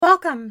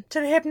Welcome to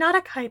the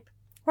Hypnotic Hype,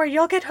 where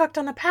you'll get hooked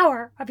on the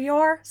power of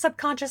your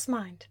subconscious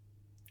mind.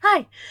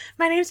 Hi,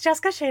 my name is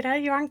Jessica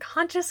Shada, your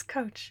unconscious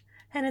coach,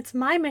 and it's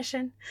my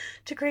mission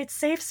to create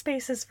safe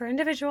spaces for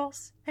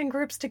individuals and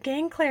groups to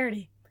gain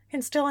clarity,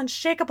 instill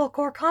unshakable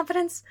core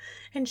confidence,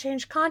 and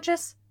change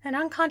conscious and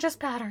unconscious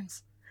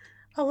patterns,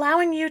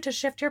 allowing you to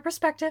shift your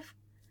perspective,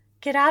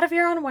 get out of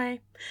your own way,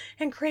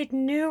 and create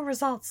new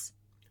results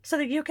so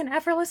that you can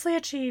effortlessly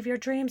achieve your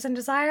dreams and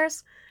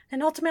desires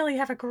and ultimately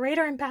have a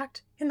greater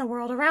impact in the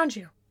world around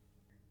you.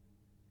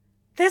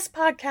 This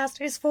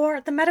podcast is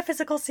for the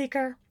metaphysical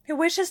seeker who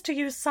wishes to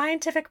use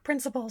scientific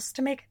principles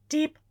to make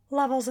deep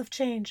levels of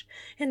change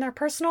in their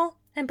personal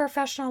and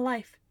professional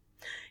life.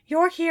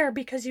 You're here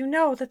because you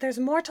know that there's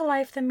more to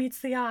life than meets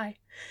the eye,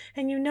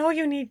 and you know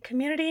you need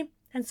community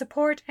and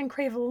support and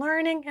crave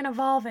learning and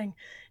evolving.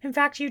 In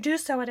fact, you do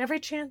so at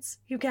every chance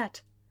you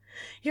get.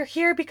 You're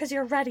here because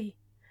you're ready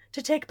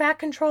to take back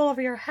control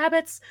over your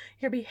habits,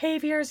 your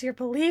behaviors, your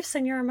beliefs,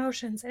 and your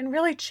emotions, and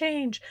really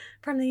change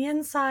from the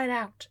inside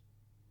out.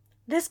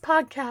 This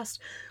podcast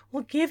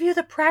will give you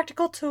the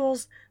practical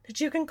tools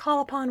that you can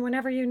call upon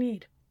whenever you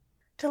need.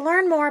 To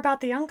learn more about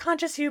the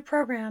Unconscious You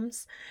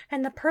programs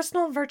and the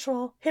personal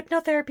virtual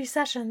hypnotherapy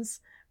sessions,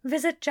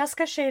 visit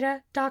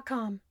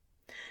jessicashada.com.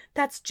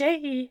 That's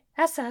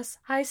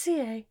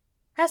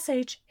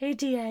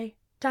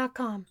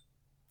JESSICASHADA.com.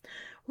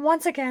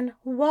 Once again,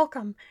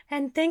 welcome,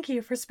 and thank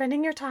you for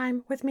spending your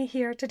time with me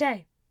here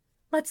today.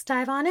 Let's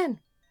dive on in.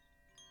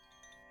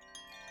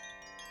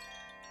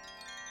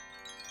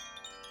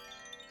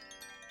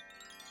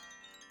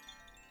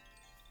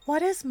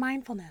 What is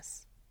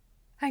mindfulness?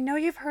 I know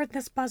you've heard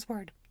this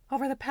buzzword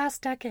over the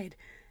past decade,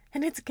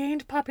 and it's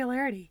gained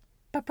popularity,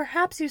 but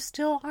perhaps you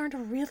still aren't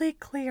really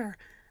clear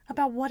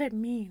about what it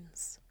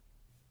means.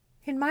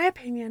 In my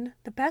opinion,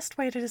 the best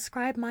way to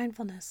describe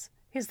mindfulness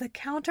is the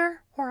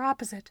counter or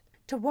opposite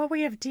to what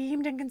we have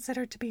deemed and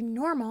considered to be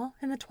normal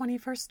in the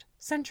 21st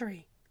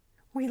century.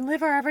 We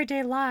live our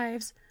everyday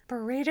lives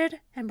berated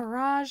and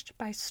barraged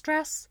by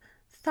stress,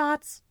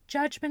 thoughts,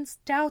 judgments,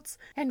 doubts,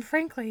 and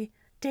frankly,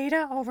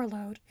 data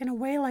overload in a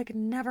way like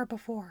never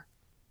before.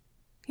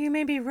 You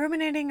may be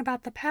ruminating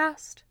about the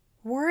past,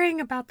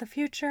 worrying about the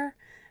future,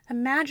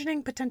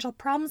 imagining potential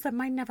problems that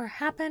might never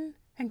happen,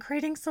 and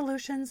creating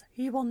solutions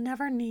you will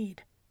never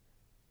need.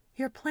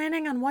 You're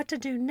planning on what to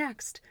do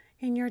next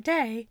in your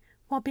day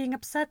while being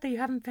upset that you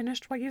haven't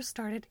finished what you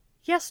started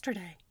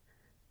yesterday.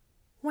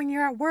 When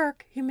you're at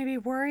work, you may be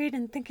worried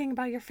and thinking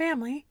about your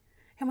family,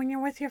 and when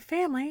you're with your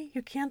family,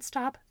 you can't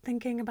stop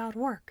thinking about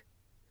work.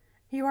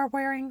 You are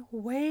wearing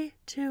way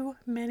too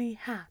many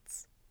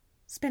hats,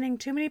 spinning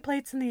too many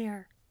plates in the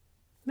air.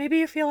 Maybe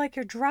you feel like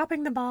you're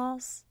dropping the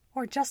balls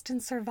or just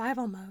in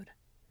survival mode.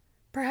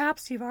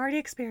 Perhaps you've already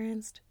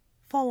experienced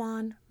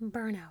full-on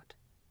burnout.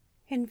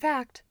 In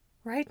fact,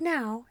 right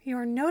now, you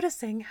are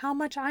noticing how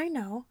much I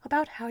know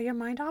about how your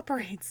mind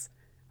operates,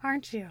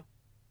 aren't you?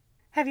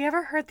 Have you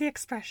ever heard the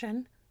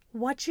expression,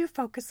 what you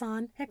focus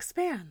on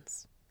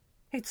expands?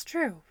 It's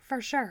true,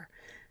 for sure.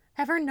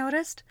 Ever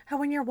noticed how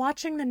when you're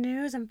watching the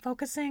news and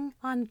focusing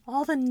on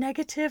all the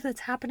negative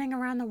that's happening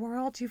around the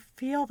world, you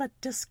feel the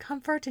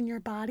discomfort in your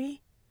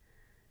body?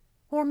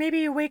 Or maybe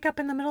you wake up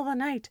in the middle of the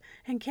night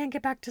and can't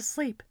get back to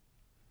sleep,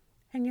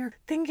 and you're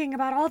thinking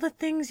about all the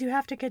things you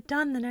have to get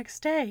done the next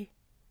day,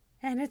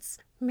 and it's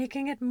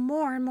making it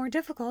more and more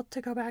difficult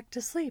to go back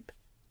to sleep.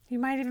 You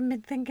might even be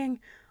thinking,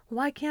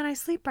 why can't I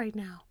sleep right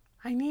now?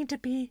 I need to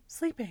be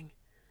sleeping.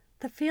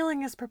 The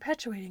feeling is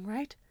perpetuating,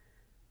 right?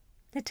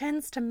 It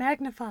tends to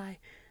magnify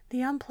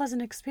the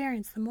unpleasant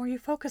experience the more you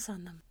focus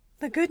on them.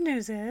 The good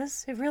news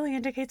is, it really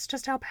indicates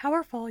just how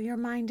powerful your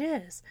mind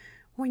is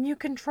when you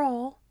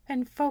control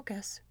and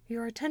focus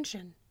your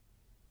attention.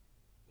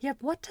 Yet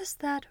what does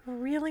that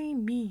really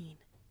mean?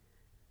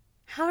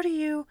 How do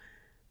you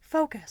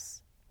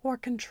focus or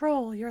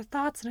control your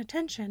thoughts and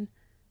attention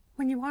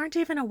when you aren't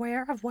even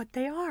aware of what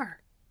they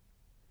are?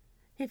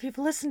 If you've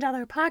listened to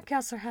other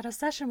podcasts or had a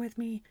session with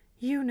me,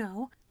 you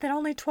know that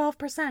only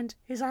 12%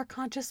 is our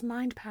conscious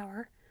mind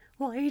power,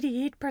 while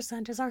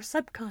 88% is our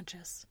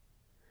subconscious.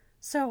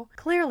 So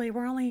clearly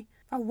we're only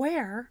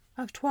aware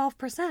of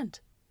 12%.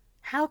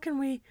 How can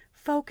we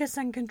focus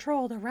and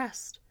control the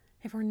rest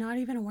if we're not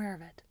even aware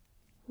of it?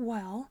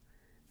 Well,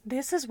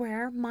 this is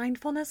where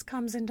mindfulness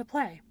comes into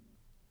play.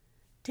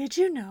 Did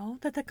you know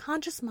that the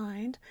conscious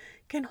mind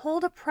can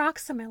hold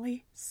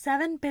approximately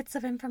 7 bits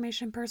of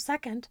information per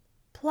second,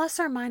 plus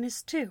or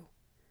minus 2?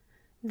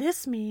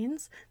 This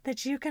means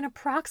that you can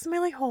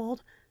approximately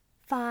hold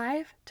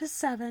 5 to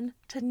 7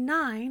 to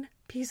 9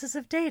 pieces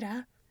of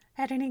data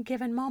at any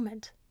given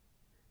moment.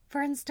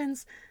 For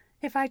instance,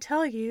 if I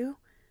tell you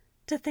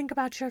to think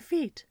about your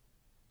feet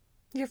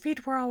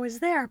were always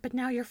there, but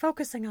now you're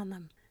focusing on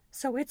them.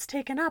 So it's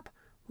taken up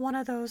one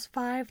of those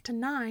 5 to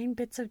 9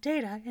 bits of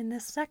data in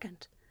this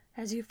second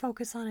as you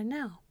focus on it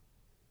now.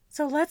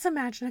 So let's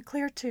imagine a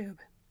clear tube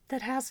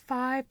that has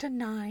 5 to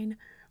 9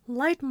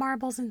 light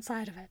marbles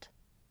inside of it.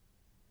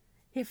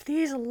 If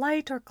these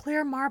light or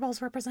clear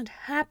marbles represent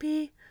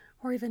happy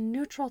or even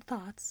neutral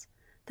thoughts,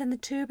 then the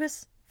tube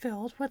is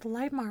filled with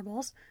light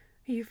marbles.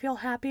 You feel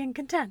happy and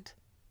content.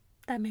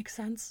 That makes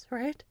sense,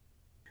 right?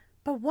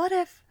 But what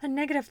if a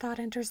negative thought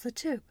enters the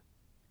tube?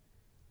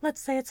 Let's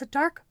say it's a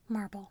dark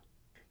marble.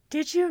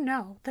 Did you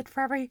know that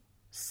for every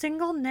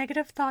single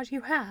negative thought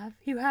you have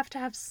to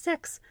have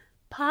 6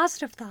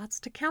 positive thoughts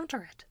to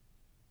counter it?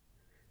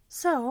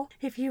 So,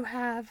 if you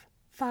have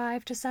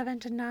 5 to 7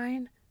 to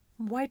 9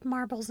 white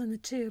marbles in the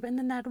tube and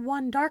then that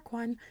one dark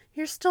one,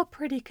 you're still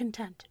pretty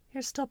content.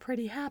 You're still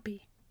pretty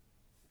happy.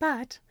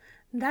 But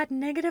that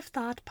negative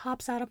thought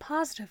pops out a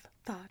positive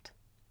thought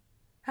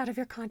out of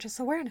your conscious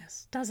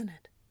awareness, doesn't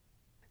it?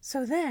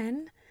 So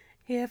then,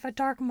 if a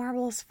dark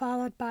marble is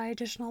followed by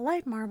additional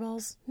light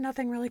marbles,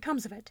 nothing really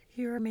comes of it.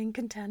 You remain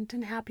content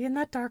and happy, and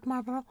that dark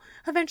marble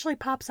eventually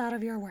pops out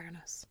of your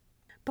awareness.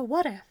 But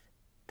what if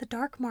the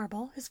dark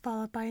marble is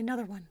followed by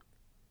another one,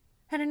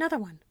 and another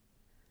one,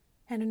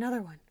 and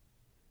another one?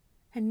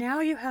 And now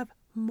you have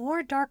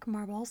more dark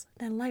marbles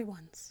than light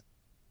ones.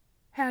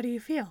 How do you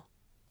feel?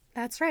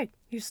 That's right.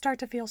 You start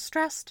to feel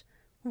stressed,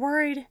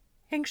 worried,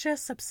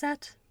 anxious,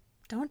 upset,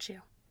 don't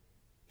you?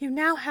 You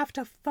now have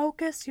to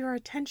focus your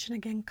attention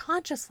again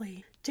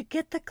consciously to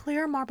get the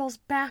clear marbles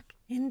back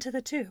into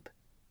the tube.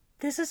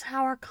 This is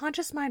how our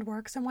conscious mind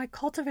works and why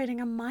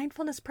cultivating a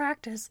mindfulness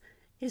practice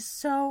is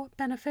so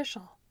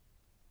beneficial.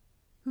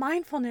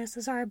 Mindfulness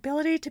is our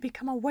ability to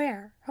become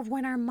aware of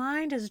when our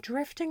mind is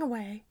drifting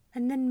away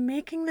and then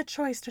making the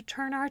choice to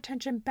turn our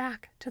attention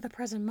back to the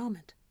present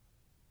moment.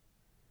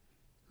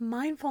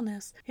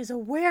 Mindfulness is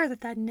aware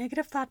that that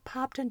negative thought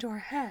popped into our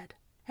head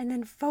and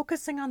then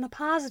focusing on the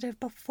positive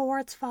before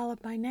it's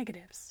followed by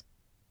negatives.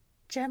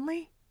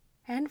 Gently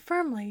and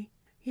firmly,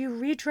 you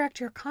redirect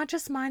your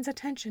conscious mind's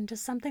attention to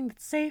something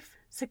that's safe,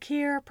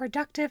 secure,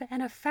 productive,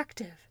 and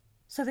effective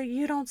so that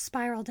you don't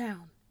spiral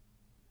down.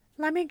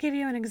 Let me give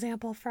you an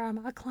example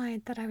from a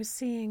client that I was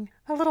seeing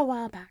a little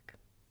while back.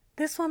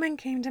 This woman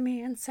came to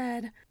me and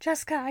said,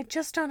 "Jessica, I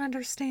just don't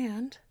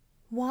understand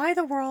why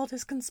the world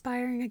is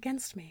conspiring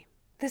against me.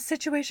 This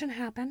situation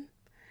happened,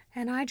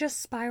 and I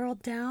just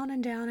spiraled down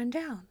and down and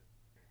down."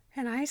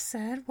 And I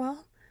said,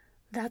 well,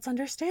 that's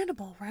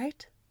understandable,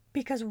 right?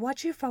 Because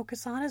what you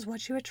focus on is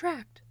what you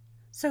attract.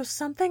 So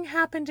something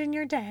happened in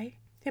your day,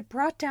 it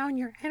brought down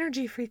your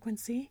energy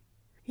frequency,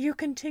 you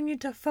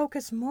continued to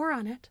focus more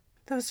on it,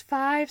 those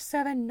 5,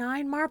 7,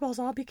 9 marbles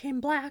all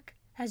became black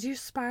as you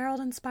spiraled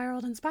and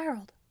spiraled and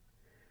spiraled.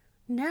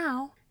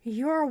 Now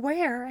you're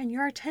aware and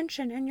your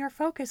attention and your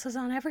focus is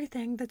on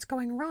everything that's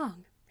going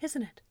wrong,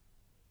 isn't it?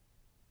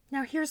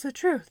 Now here's the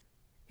truth.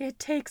 It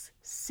takes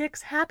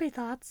 6 happy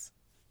thoughts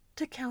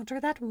to counter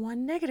that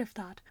one negative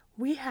thought.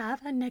 We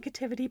have a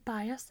negativity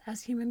bias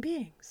as human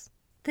beings.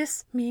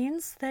 This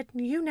means that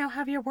you now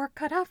have your work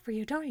cut out for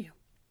you, don't you?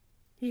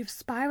 You've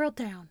spiraled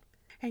down,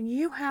 and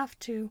you have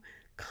to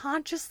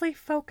consciously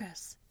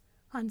focus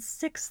on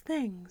 6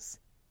 things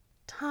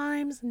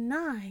times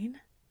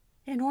 9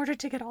 in order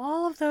to get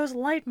all of those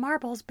light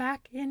marbles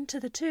back into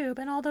the tube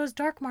and all those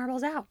dark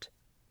marbles out.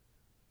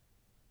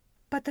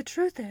 But the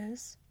truth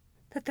is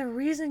that the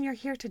reason you're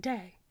here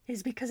today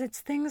is because it's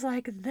things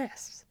like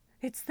this.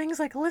 It's things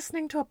like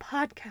listening to a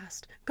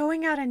podcast,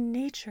 going out in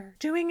nature,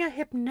 doing a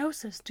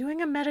hypnosis, doing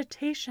a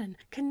meditation,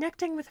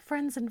 connecting with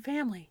friends and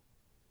family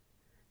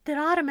that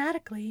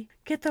automatically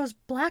get those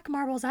black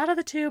marbles out of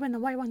the tube and the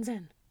white ones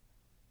in.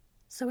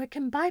 So it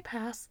can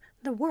bypass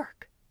the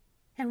work.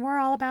 And we're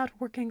all about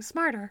working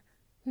smarter,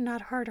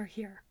 not harder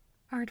here,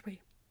 aren't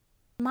we?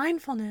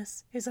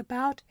 Mindfulness is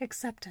about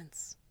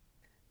acceptance.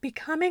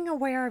 Becoming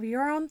aware of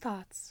your own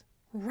thoughts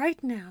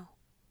right now,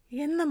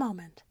 in the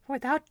moment,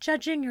 without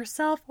judging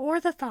yourself or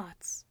the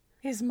thoughts,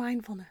 is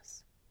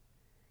mindfulness.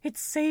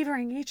 It's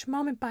savoring each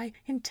moment by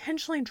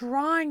intentionally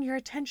drawing your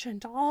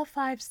attention to all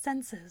 5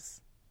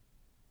 senses.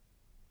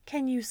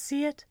 Can you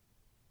see it,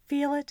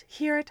 feel it,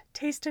 hear it,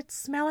 taste it,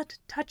 smell it,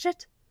 touch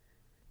it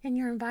in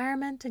your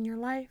environment, in your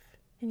life,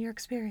 in your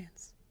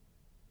experience?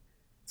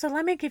 So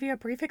let me give you a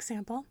brief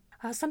example,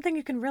 something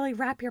you can really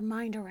wrap your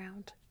mind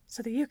around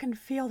so that you can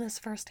feel this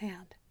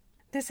firsthand.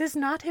 This is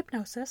not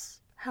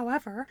hypnosis.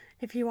 However,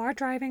 if you are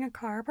driving a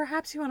car,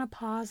 perhaps you want to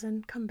pause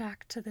and come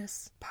back to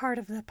this part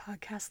of the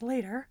podcast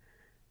later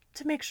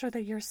to make sure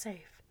that you're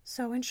safe.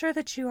 So ensure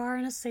that you are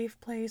in a safe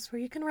place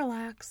where you can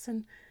relax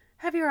and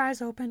have your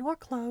eyes open or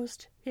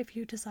closed if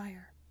you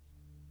desire.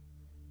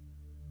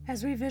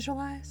 As we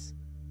visualize,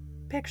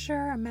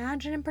 picture,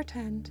 imagine, and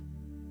pretend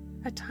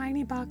a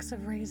tiny box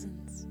of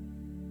raisins.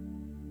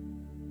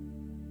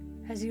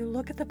 As you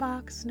look at the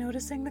box,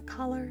 noticing the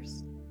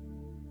colors,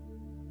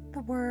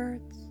 the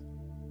words,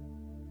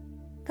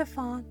 the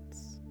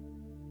fonts.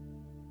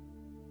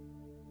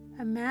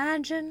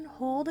 Imagine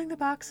holding the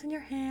box in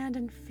your hand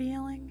and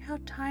feeling how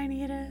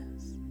tiny it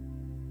is,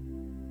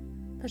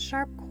 the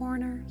sharp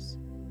corners.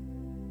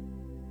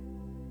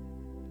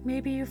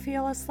 Maybe you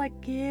feel a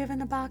slight give in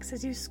the box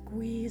as you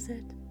squeeze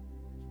it.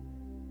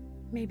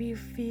 Maybe you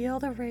feel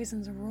the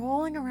raisins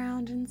rolling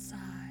around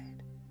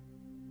inside.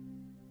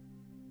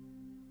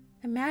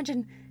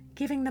 Imagine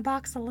giving the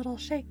box a little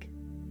shake.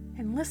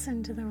 and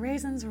listen to the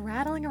raisins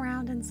rattling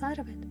around inside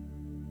of it.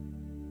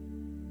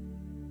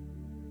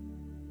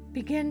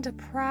 Begin to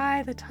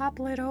pry the top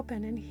lid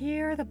open and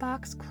hear the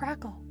box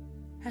crackle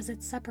as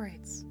it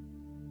separates.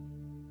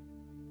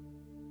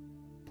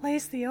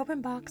 Place the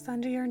open box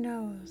under your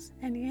nose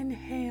and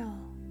inhale,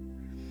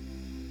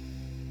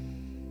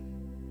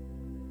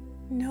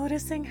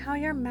 noticing how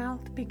your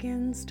mouth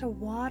begins to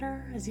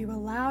water as you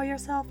allow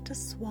yourself to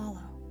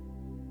swallow.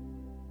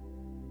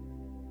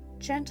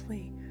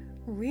 Gently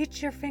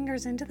reach your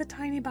fingers into the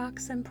tiny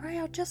box and pry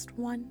out just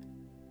one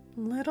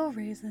little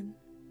raisin,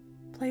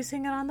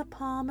 placing it on the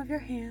palm of your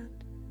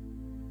hand,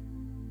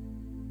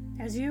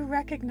 as you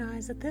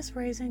recognize that this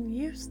raisin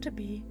used to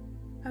be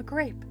a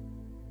grape.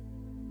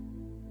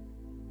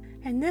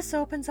 And this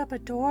opens up a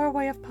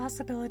doorway of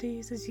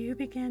possibilities as you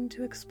begin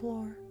to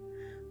explore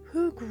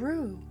who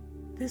grew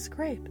this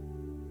grape.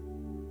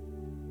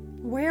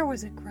 Where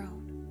was it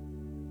grown?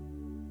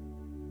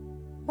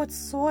 What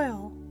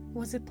soil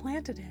was it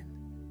planted in?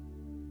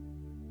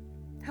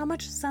 How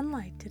much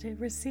sunlight did it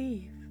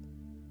receive?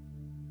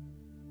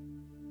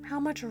 How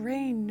much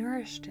rain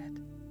nourished it?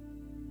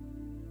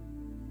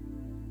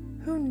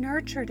 Who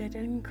nurtured it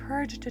and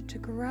encouraged it to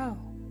grow,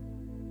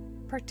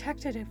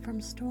 protected it from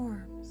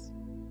storms?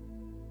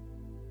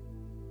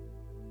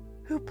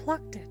 Who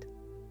plucked it,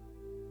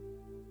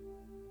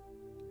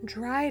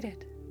 dried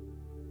it,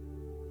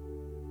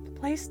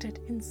 placed it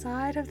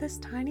inside of this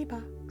tiny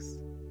box?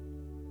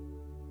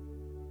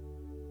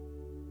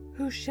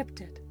 Who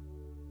shipped it?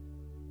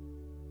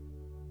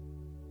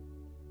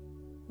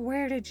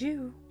 Where did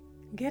you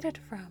get it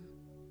from?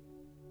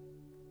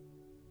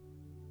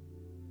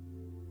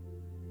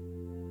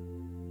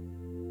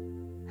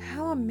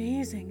 How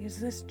amazing is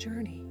this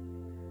journey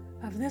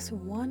of this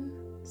one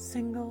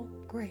single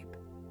grape?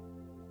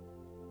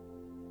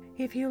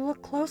 If you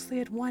look closely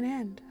at one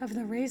end of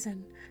the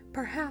raisin,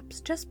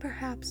 perhaps, just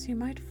perhaps, you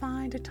might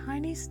find a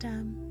tiny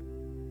stem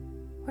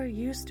where it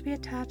used to be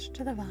attached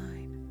to the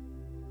vine.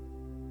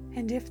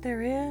 And if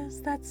there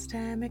is that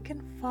stem, it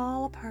can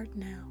fall apart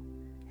now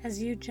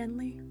as you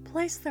gently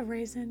place the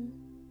raisin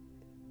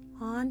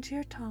onto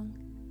your tongue,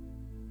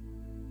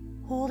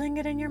 holding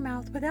it in your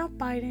mouth without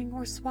biting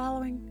or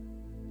swallowing,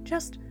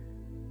 just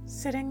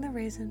sitting the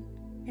raisin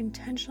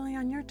intentionally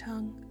on your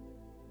tongue,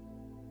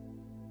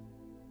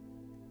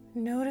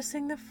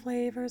 noticing the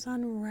flavors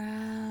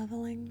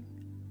unraveling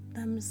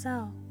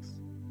themselves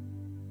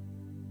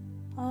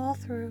all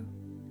through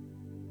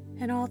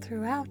and all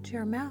throughout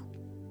your mouth.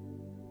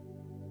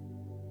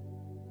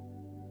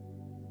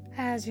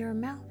 As your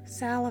mouth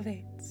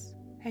salivates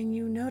and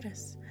you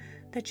notice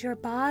that your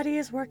body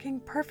is working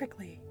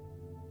perfectly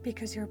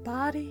because your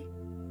body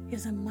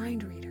is a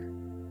mind reader,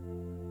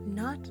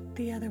 not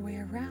the other way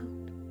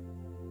around.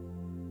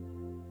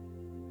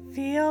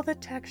 Feel the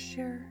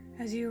texture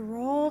as you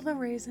roll the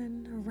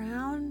raisin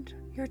around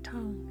your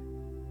tongue,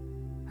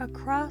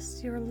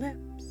 across your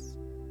lips,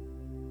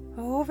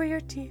 over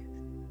your teeth,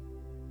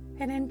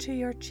 and into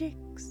your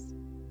cheeks.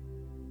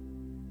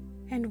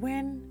 And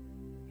when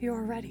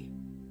you're ready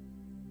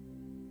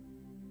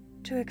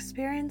to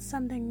experience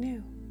something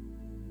new,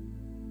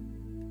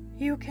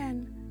 you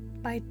can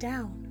bite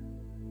down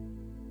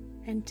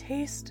and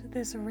taste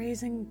this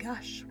raisin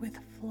gush with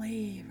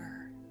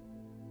flavor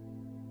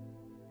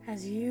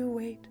as you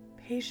wait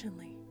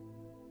patiently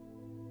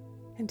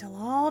until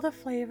all the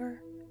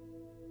flavor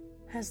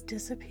has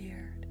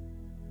disappeared.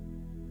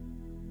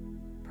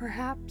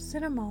 Perhaps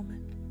in a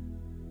moment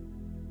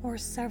or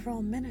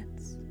several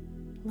minutes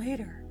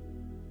later.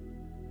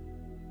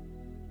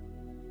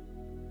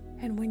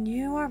 And when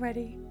you are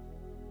ready,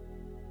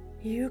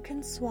 you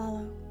can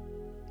swallow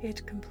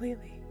it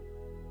completely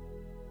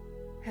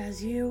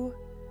as you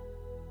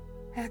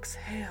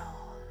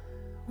exhale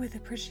with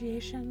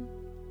appreciation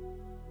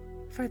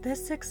for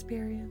this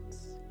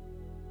experience,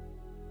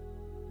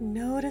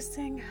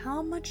 noticing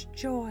how much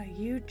joy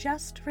you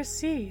just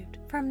received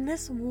from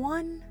this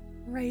one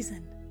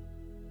raisin,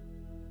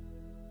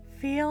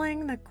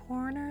 feeling the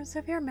corners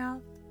of your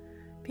mouth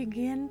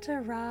begin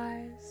to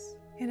rise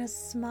in a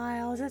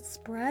smile as it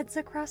spreads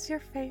across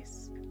your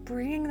face,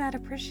 bringing that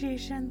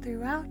appreciation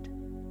throughout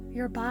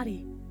your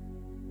body,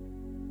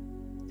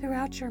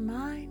 throughout your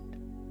mind,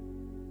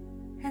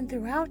 and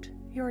throughout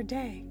your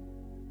day.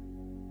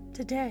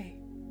 Today,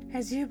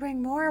 as you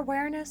bring more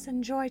awareness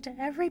and joy to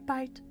every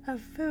bite of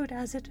food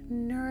as it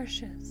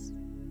nourishes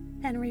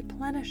and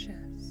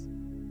replenishes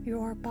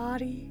your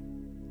body,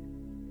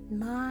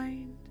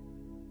 mind,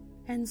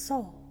 and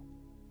soul.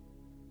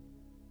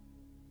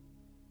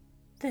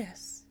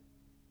 This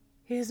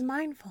is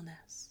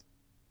mindfulness.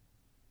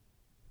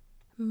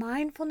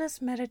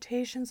 Mindfulness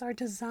meditations are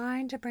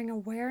designed to bring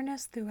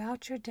awareness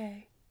throughout your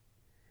day,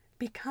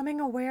 becoming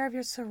aware of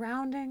your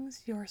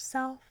surroundings,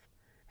 yourself,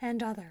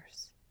 and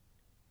others.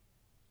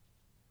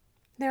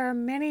 There are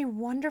many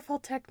wonderful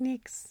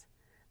techniques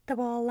that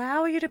will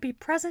allow you to be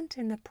present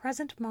in the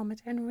present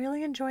moment and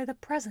really enjoy the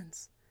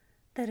presence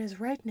that is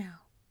right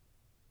now.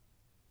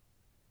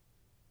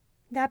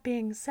 That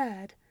being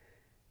said,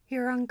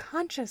 your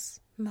unconscious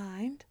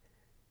mind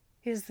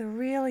is the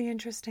really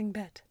interesting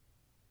bit.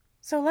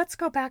 So let's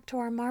go back to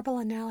our marble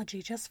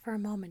analogy just for a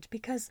moment,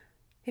 because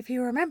if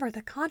you remember,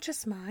 the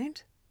conscious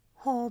mind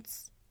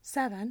holds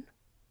 7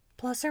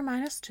 plus or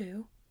minus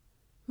 2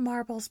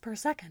 marbles per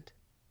second,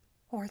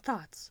 or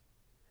thoughts,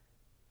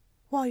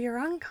 while your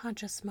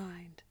unconscious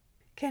mind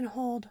can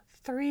hold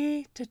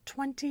 3 to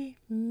 20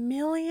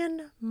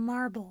 million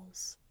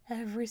marbles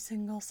every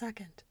single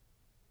second.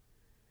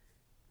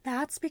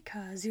 That's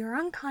because your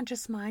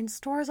unconscious mind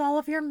stores all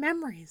of your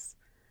memories,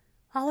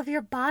 all of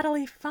your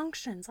bodily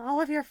functions,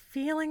 all of your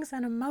feelings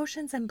and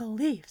emotions and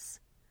beliefs.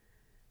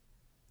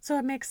 So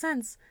it makes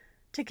sense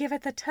to give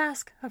it the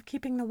task of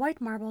keeping the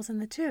white marbles in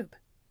the tube,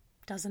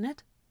 doesn't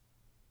it?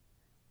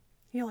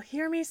 You'll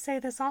hear me say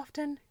this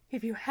often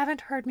if you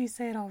haven't heard me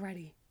say it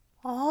already.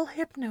 All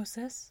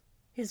hypnosis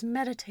is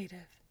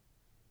meditative,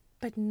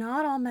 but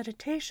not all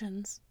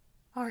meditations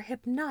are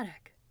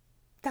hypnotic.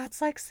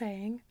 That's like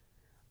saying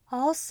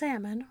all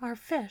salmon are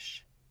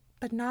fish,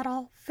 but not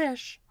all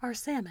fish are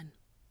salmon.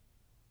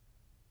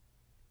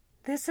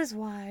 This is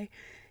why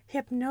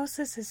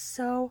hypnosis is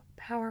so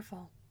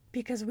powerful,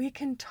 because we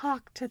can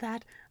talk to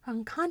that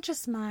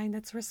unconscious mind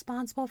that's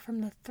responsible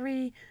from the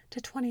 3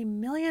 to 20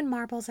 million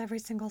marbles every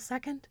single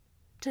second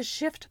to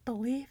shift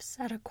beliefs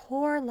at a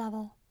core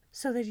level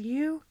so that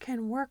you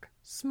can work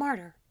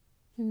smarter,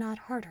 not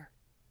harder.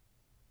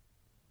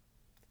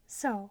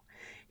 So,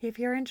 if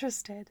you're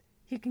interested,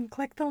 you can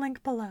click the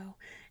link below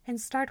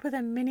and start with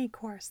a mini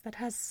course that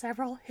has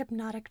several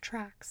hypnotic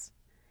tracks.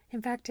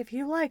 In fact, if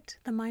you liked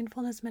the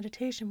mindfulness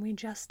meditation we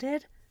just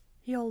did,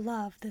 you'll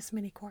love this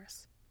mini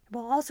course. It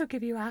will also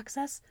give you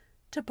access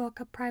to book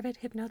a private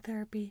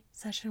hypnotherapy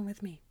session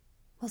with me.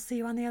 We'll see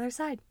you on the other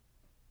side.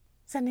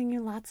 Sending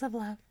you lots of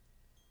love.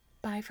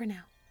 Bye for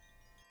now.